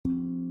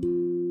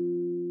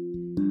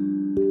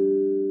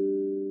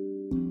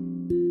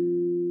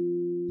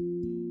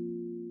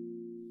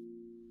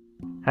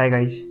Hi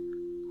guys,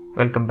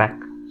 welcome back.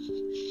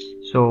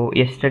 So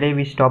yesterday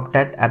we stopped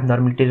at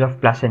abnormalities of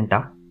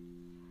placenta.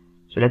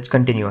 So let's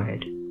continue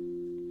ahead.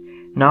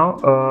 Now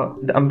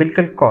the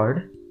umbilical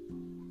cord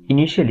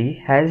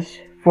initially has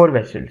four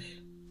vessels.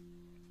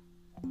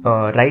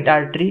 Right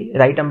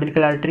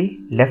umbilical artery,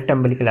 left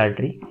umbilical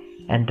artery,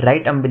 and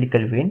right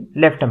umbilical vein,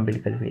 left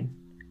umbilical vein.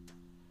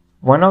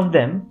 One of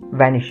them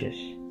vanishes.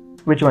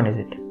 Which one is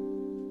it?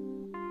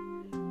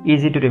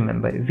 Easy to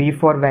remember. V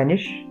for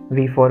vanish,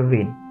 V for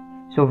vein.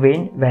 So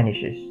vein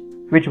vanishes.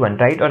 Which one,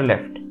 right or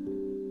left?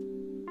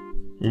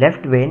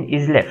 Left vein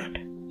is left,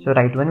 so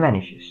right one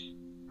vanishes.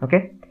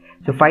 Okay,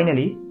 so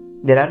finally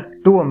there are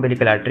two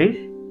umbilical arteries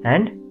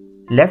and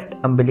left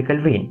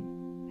umbilical vein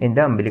in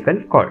the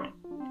umbilical cord.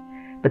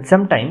 But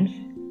sometimes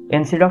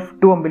instead of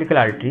two umbilical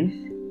arteries,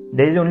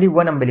 there is only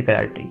one umbilical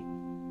artery,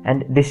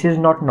 and this is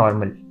not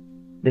normal.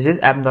 This is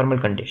abnormal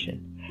condition,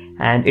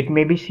 and it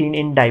may be seen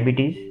in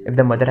diabetes if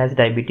the mother has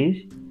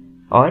diabetes,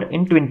 or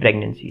in twin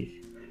pregnancies,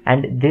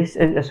 and this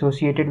is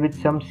associated with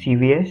some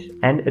CVS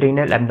and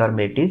renal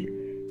abnormalities,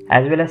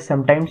 as well as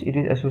sometimes it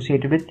is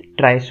associated with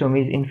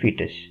trisomies in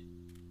fetus.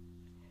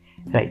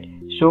 Right.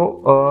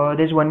 So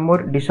there's one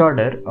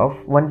disorder of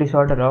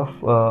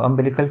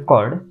umbilical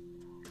cord,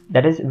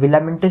 that is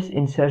filamentous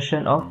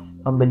insertion of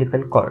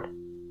umbilical cord.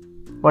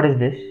 What is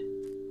this?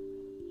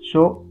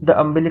 So the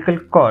umbilical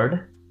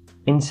cord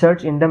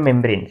inserts in the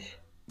membranes,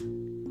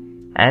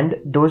 and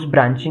those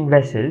branching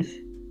vessels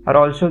are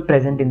also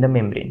present in the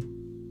membrane,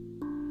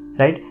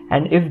 right?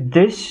 And if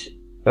this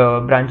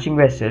branching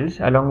vessels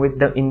along with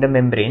in the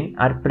membrane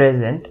are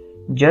present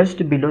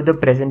just below the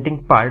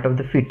presenting part of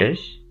the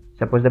fetus,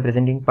 suppose the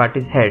presenting part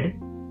is head,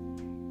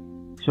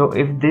 so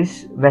if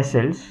these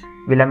vessels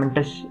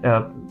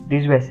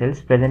these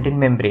vessels present in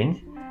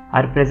membranes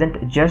are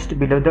present just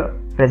below the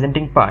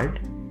presenting part,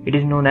 it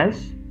is known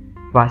as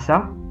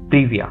vasa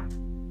previa.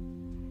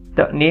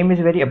 The name is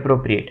very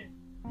appropriate.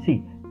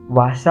 See,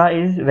 vasa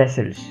is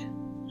vessels,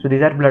 so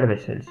these are blood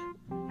vessels.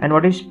 And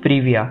what is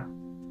previa?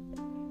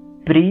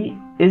 Pre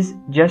is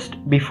just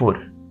before,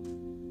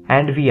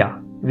 and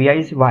via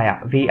is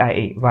via.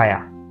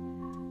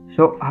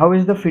 So how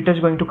is the fetus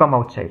going to come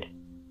outside?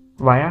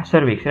 Via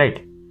cervix, right?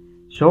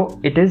 So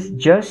it is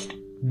just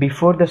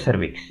before the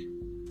cervix.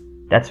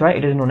 That's why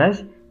it is known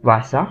as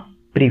vasa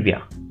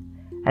previa.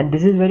 And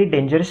this is very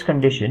dangerous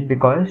condition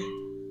because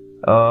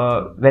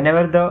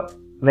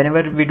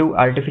whenever we do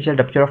artificial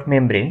rupture of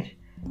membranes,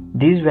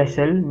 these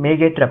vessels may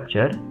get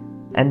ruptured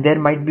and there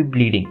might be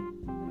bleeding,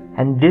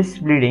 and this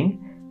bleeding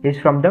is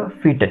from the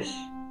fetus.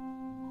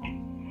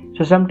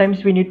 So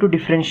sometimes we need to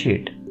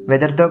differentiate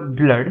whether the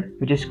blood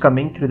which is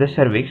coming through the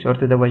cervix or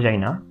through the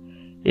vagina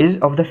is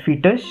of the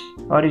fetus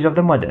or is of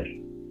the mother.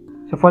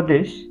 So for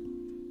this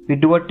we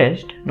do a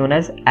test known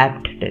as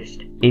APT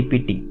test,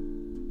 APT.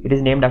 It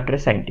is named after a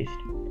scientist,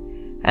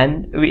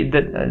 and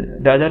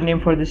the other name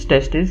for this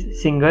test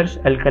is Singer's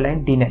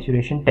alkaline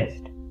denaturation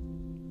test.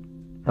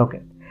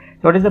 Okay,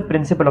 so what is the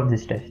principle of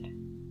this test?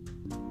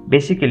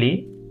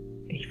 Basically,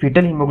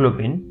 fetal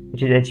hemoglobin,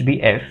 which is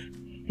HbF,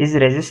 is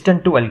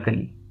resistant to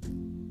alkali,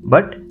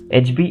 but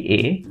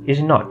Hba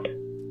is not.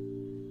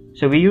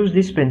 So we use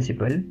this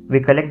principle, we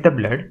collect the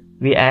blood,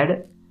 we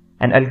add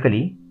an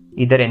alkali,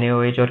 either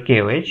NaOH or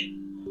KOH,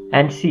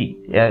 and see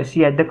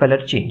at the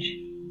color change.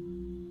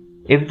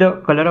 If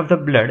the color of the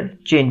blood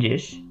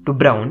changes to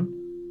brown,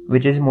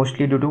 which is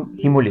mostly due to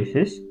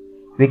hemolysis,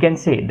 we can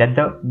say that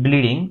the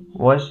bleeding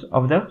was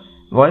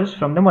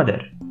from the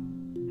mother.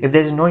 If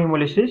there is no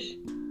hemolysis,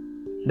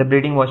 the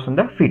bleeding was from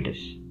the fetus.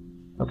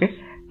 Okay,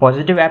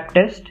 positive APT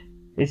test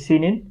is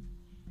seen in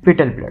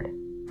fetal blood,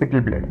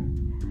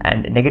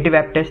 and negative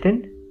APT test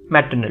in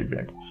maternal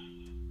blood.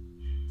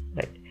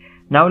 Right.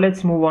 Now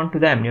let's move on to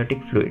the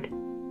amniotic fluid.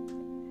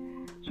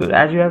 So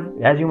as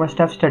you must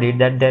have studied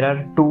that there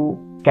are two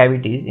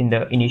cavities in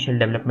the initial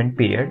development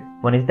period.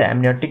 One is the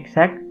amniotic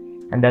sac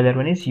and the other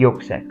one is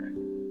yolk sac.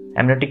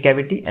 Amniotic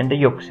cavity and the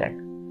yolk sac.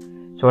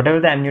 So whatever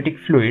the amniotic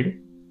fluid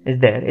is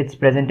there, it's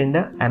present in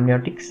the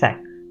amniotic sac,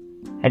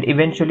 and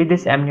eventually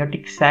this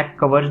amniotic sac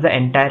covers the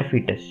entire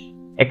fetus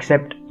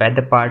except at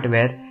the part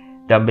where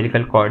the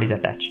umbilical cord is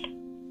attached,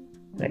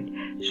 right?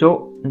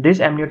 So this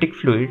amniotic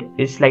fluid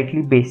is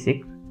slightly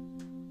basic,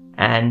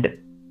 and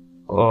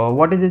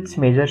what is its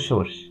major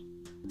source?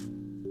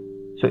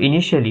 So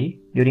initially,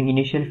 during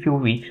initial few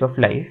weeks of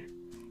life,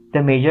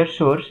 the major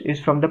source is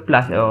from the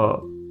plasma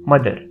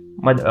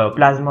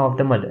of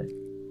the mother.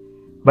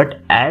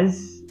 But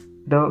as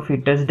the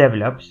fetus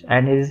develops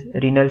and his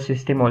renal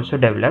system also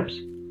develops,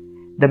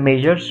 the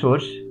major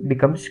source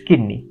becomes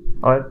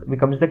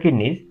the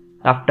kidneys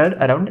after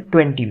around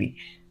 20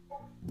 weeks.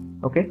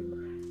 Okay,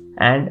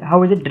 and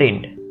how is it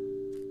drained?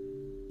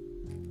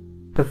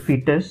 The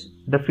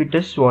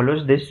fetus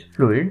swallows this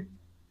fluid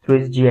through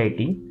his GIT,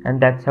 and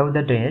that's how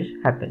the drainage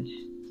happens.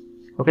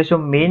 Okay, so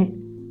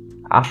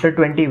after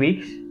 20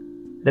 weeks,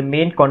 the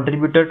main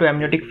contributor to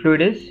amniotic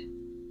fluid is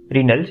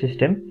renal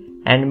system,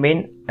 and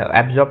main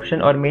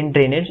absorption or main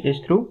drainage is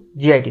through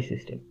GIT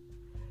system.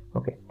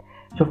 Okay,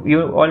 so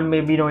you all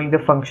may be knowing the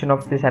function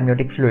of this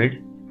amniotic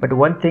fluid. But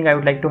one thing I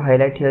would like to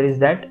highlight here is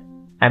that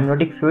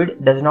amniotic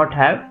fluid does not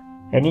have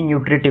any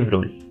nutritive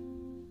role.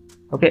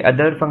 Okay,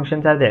 other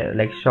functions are there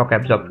like shock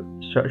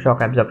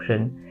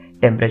absorption,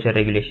 temperature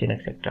regulation,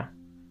 etc.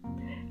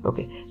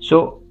 Okay,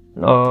 so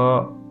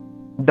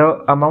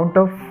the amount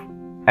of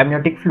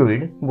amniotic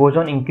fluid goes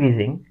on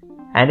increasing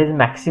and is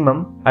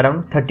maximum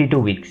around 32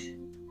 weeks.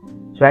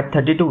 So at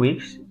 32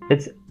 weeks,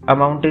 its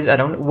amount is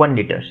around 1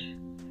 liters.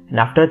 And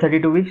after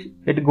 32 weeks,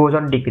 it goes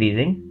on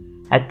decreasing.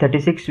 At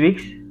 36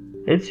 weeks,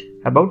 it's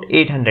about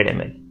 800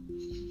 ml.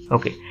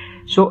 Okay,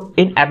 so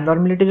in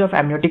abnormalities of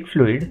amniotic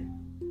fluid,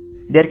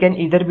 there can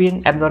either be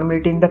an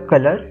abnormality in the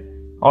color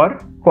or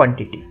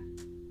quantity.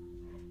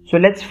 So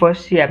let's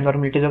first see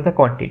abnormalities of the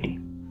quantity.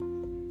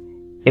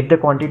 If the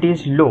quantity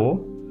is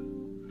low,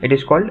 it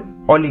is called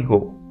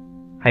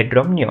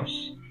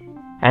oligohydramnios,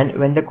 and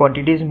when the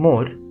quantity is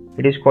more,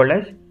 it is called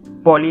as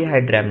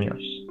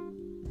polyhydramnios.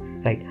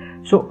 Right.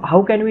 So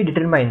how can we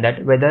determine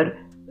that whether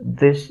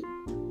this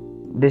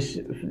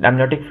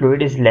amniotic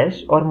fluid is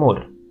less or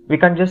more? We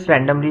can't just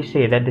randomly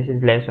say that this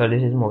is less or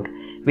this is more.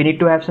 We need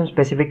to have some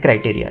specific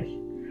criteria.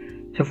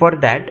 So for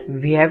that,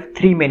 we have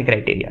three main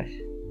criteria.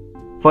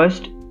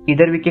 First,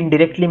 either we can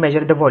directly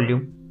measure the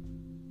volume,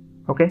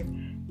 okay,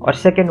 or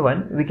second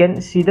one, we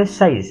can see the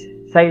size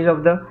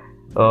of the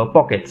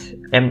pockets.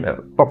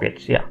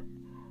 Yeah.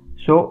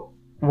 So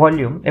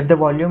volume, if the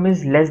volume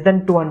is less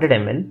than 200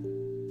 ml,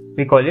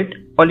 we call it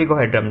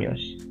oligohydramnios.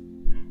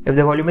 If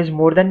the volume is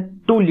more than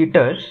 2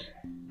 liters,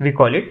 we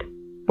call it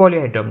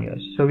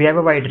polyhydramnios. So we have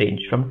a wide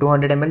range from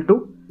 200 ml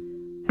to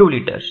 2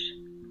 liters.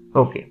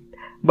 Okay,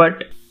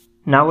 but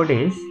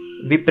nowadays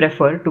we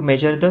prefer to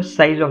measure the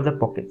size of the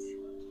pockets.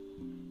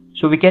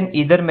 So we can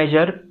either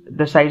measure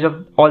the size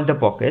of all the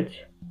pockets.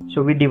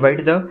 So we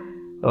divide the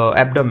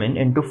abdomen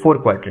into 4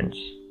 quadrants.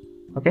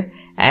 Okay,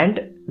 and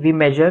we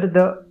measure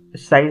the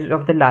size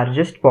of the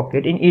largest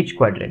pocket in each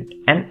quadrant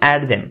and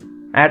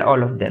add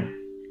all of them.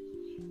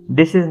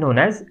 This is known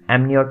as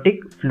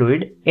amniotic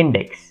fluid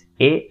index,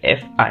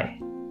 AFI.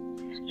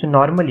 So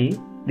normally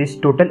this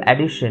total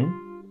addition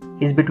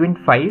is between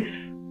 5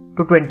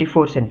 to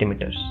 24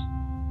 centimeters.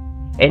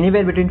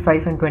 Anywhere between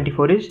 5 and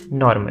 24 is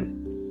normal.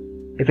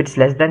 If it's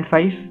less than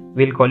 5,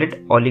 we'll call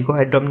it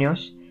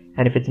oligohydramnios,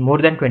 and if it's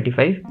more than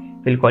 25,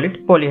 we'll call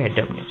it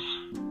polyhydramnios.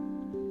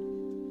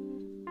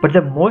 But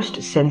the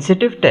most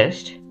sensitive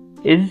test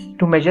is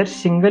to measure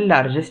single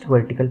largest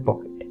vertical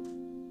pocket.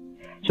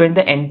 So in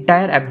the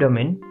entire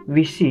abdomen,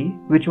 we see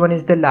which one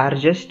is the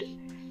largest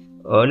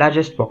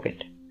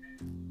pocket,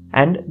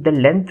 and the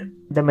length,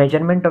 the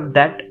measurement of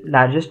that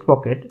largest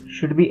pocket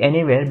should be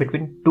anywhere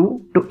between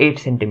 2 to 8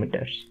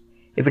 centimeters.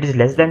 If it is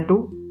less than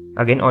 2,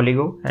 again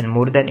oligo, and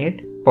more than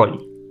 8, poly.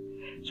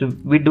 So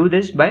we do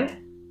this by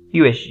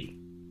USG.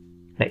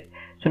 Right.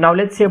 So now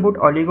let's say about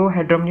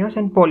oligohydramnios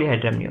and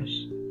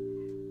polyhydramnios.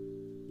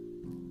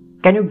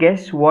 Can you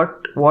guess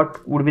what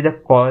would be the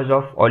cause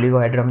of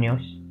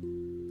oligohydramnios?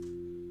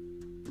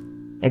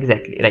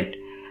 Exactly, right.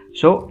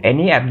 So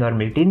any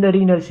abnormality in the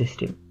renal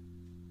system,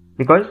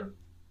 because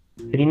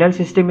renal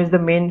system is the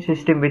main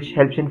system which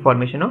helps in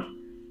formation of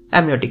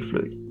amniotic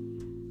fluid.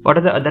 What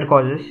are the other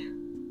causes?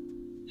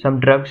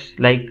 Some drugs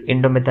like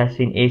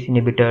indomethacin, ACE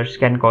inhibitors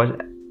can cause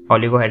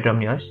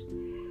oligohydramnios.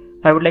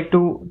 I would like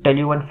to tell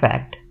you one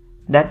fact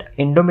that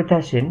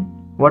indomethacin,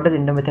 what does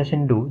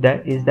indomethacin do?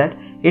 That is that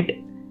it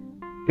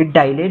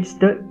dilates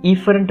the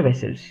efferent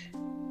vessels.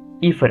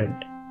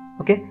 Efferent.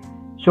 Okay.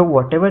 So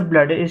whatever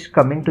blood is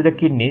coming to the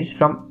kidneys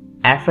from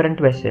afferent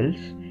vessels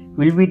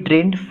will be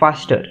drained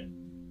faster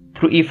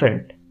through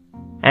efferent,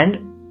 and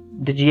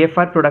the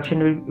GFR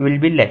production will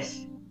be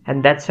less,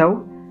 and that's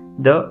how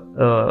the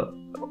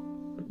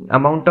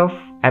amount of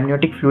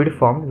amniotic fluid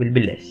formed will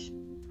be less.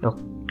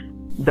 Okay.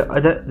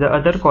 The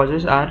other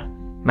causes are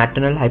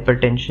maternal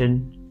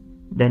hypertension,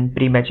 then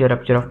premature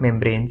rupture of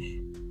membranes,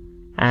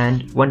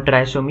 and one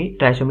trisomy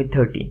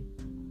 13.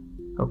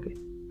 Okay.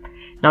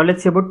 Now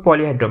let's see about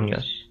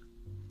polyhydramnios.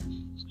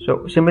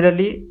 So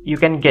similarly, you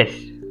can guess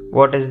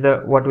what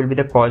will be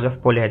the cause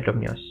of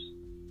polyhydramnios.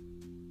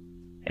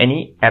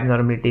 Any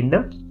abnormality in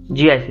the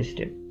GI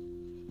system,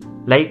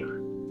 like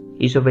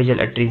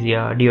esophageal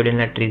atresia,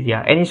 duodenal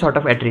atresia, any sort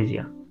of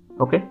atresia.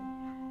 Okay.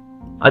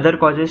 Other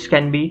causes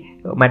can be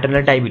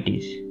maternal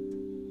diabetes,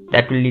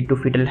 that will lead to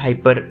fetal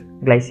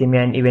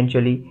hyperglycemia and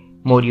eventually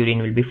more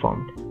urine will be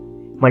formed.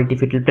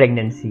 Multifetal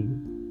pregnancy,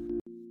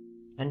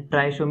 and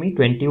trisomy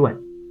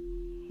 21.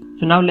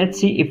 So now let's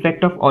see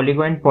effect of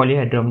oligo and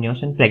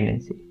polyhydramnios on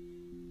pregnancy.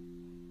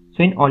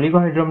 So in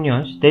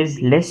oligohydramnios, there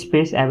is less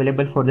space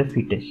available for the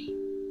fetus.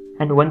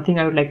 And one thing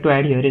I would like to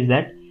add here is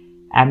that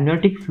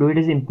amniotic fluid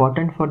is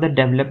important for the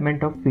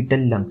development of fetal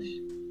lungs.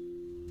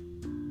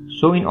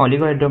 So in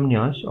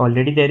oligohydramnios,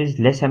 already there is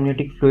less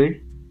amniotic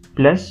fluid,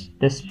 plus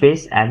the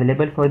space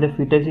available for the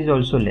fetus is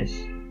also less.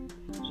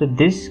 So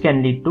this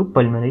can lead to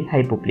pulmonary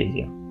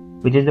hypoplasia,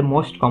 which is the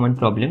most common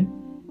problem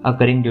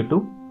occurring due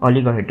to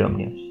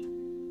oligohydramnios.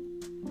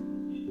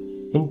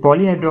 In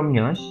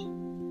polyhydramnios,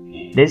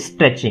 there is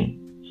stretching.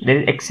 There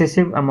is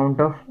excessive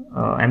amount of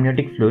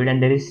amniotic fluid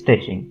and there is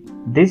stretching.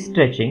 This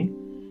stretching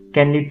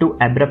can lead to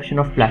abruption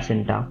of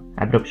placenta,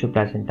 abruptio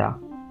placenta,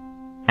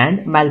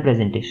 and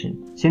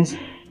malpresentation. Since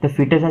the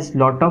fetus has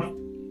lot of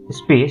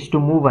space to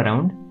move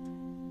around,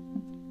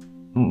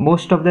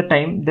 most of the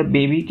time the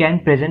baby can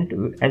present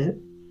as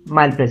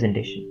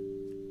malpresentation.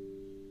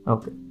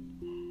 Okay.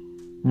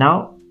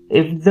 Now,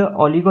 if the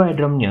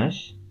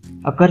oligohydramnios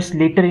occurs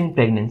later in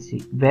pregnancy,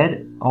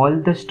 where all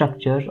the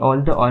structures,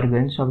 all the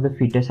organs of the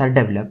fetus are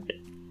developed,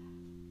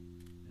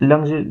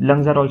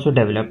 lungs are also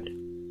developed.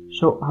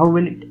 So how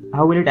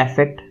will it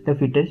affect the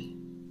fetus?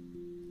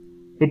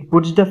 It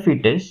puts the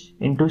fetus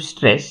into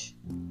stress,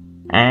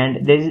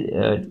 and there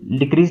is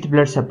decreased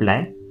blood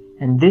supply,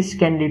 and this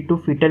can lead to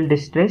fetal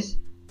distress,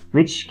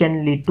 which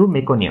can lead to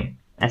meconium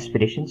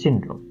aspiration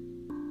syndrome.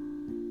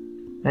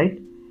 Right?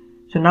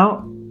 So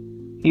now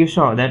we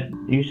saw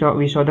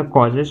the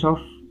causes of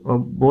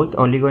both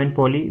oligo and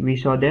poly. We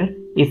saw their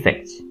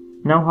effects.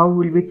 Now how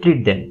will we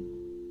treat them?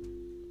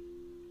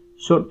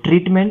 So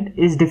treatment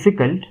is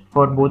difficult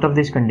for both of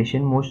these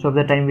conditions. Most of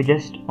the time we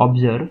just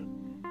observe,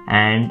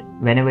 and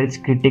whenever it's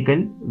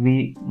critical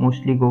we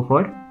mostly go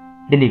for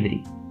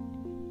delivery.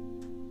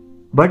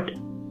 But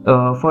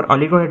for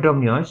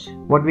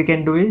oligohydramnios, what we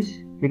can do is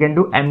we can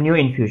do amnio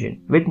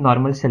infusion with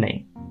normal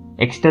saline.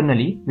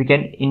 Externally we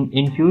can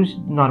infuse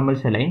normal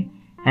saline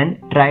and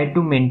try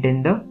to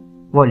maintain the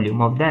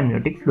volume of the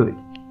amniotic fluid.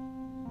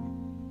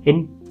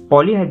 In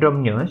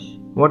polyhydramnios,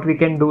 what we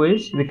can do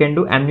is we can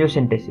do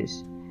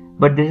amniocentesis,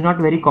 but this is not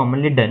very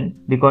commonly done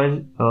because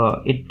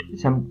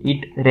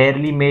it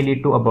rarely may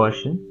lead to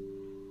abortion.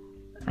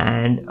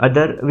 And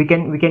we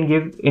can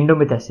give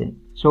indomethacin.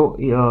 So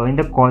in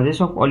the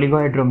causes of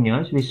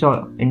oligohydramnios, we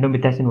saw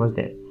indomethacin was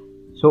there.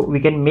 So we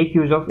can make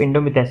use of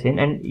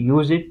indomethacin and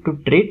use it to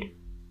treat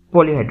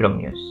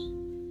polyhydramnios.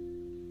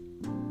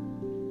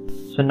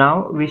 So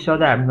now we saw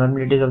the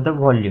abnormalities of the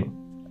volume.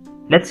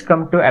 Let's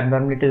come to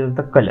abnormalities of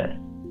the color.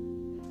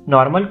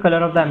 Normal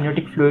color of the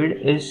amniotic fluid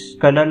is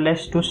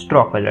colorless to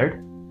straw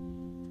colored,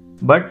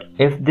 but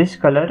if the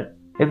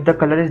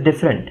color is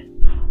different,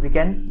 we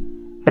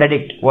can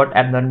predict what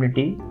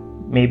abnormality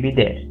may be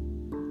there.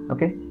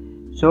 Okay,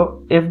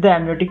 so if the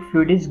amniotic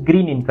fluid is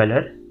green in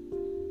color,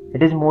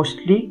 it is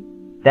mostly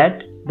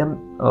that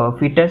the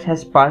fetus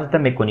has passed the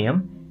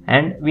meconium,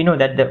 and we know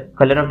that the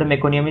color of the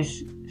meconium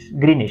is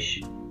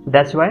greenish. So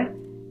that's why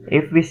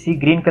if we see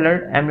green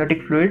colored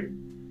amniotic fluid,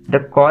 the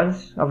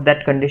cause of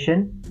that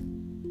condition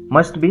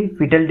must be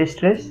fetal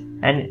distress,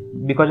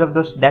 and because of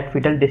that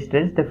fetal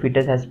distress, the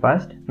fetus has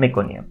passed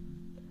meconium.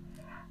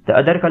 The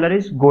other color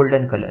is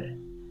golden color.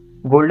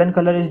 Golden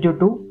color is due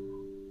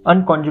to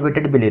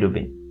unconjugated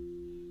bilirubin.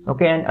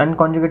 Okay, and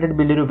unconjugated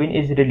bilirubin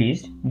is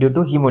released due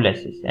to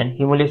hemolysis, and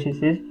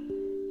hemolysis is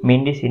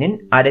mainly seen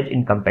in Rh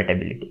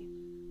incompatibility.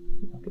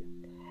 Okay.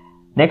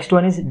 Next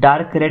one is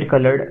dark red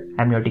colored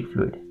amniotic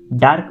fluid.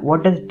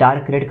 What does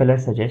dark red color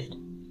suggest?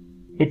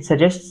 It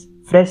suggests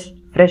fresh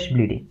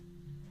bleeding.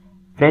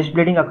 Fresh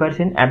bleeding occurs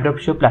in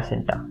abruptio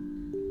placenta.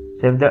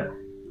 So if the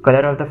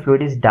color of the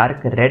fluid is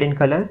dark red in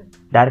color,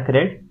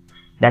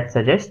 that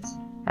suggests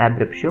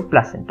abruptio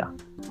placenta.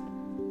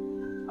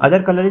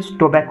 Other color is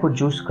tobacco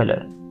juice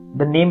color.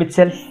 The name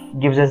itself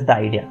gives us the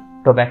idea,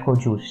 tobacco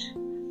juice.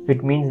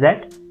 It means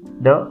that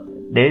there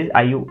is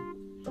IUD,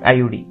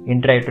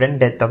 intrauterine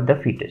death of the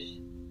fetus.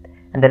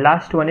 And the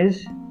last one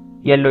is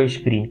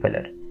yellowish green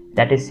color,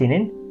 that is seen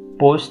in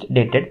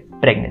post-dated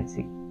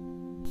pregnancy.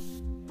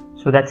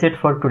 So that's it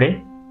for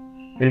today.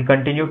 We'll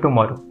continue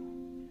tomorrow.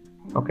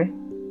 Okay?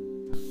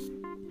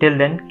 Till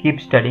then,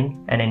 keep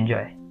studying and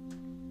enjoy.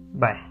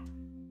 Bye.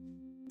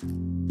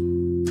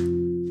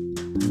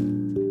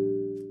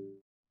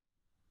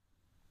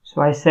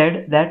 So I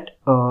said that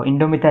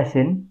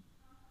indomethacin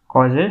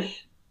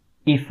causes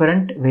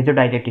efferent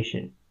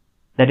vasodilatation.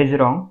 That is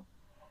wrong.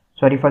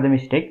 Sorry for the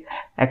mistake.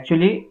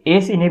 Actually,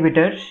 ACE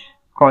inhibitors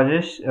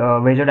causes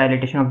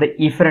vasodilatation of the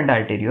efferent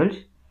arterioles,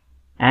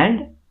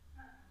 and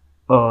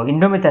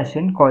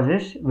indomethacin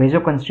causes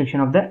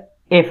vasoconstriction of the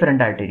afferent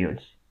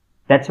arterioles.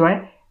 That's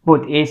why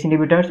both ACE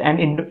inhibitors and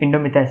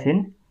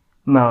indomethacin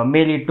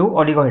may lead to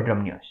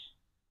oligohydramnios.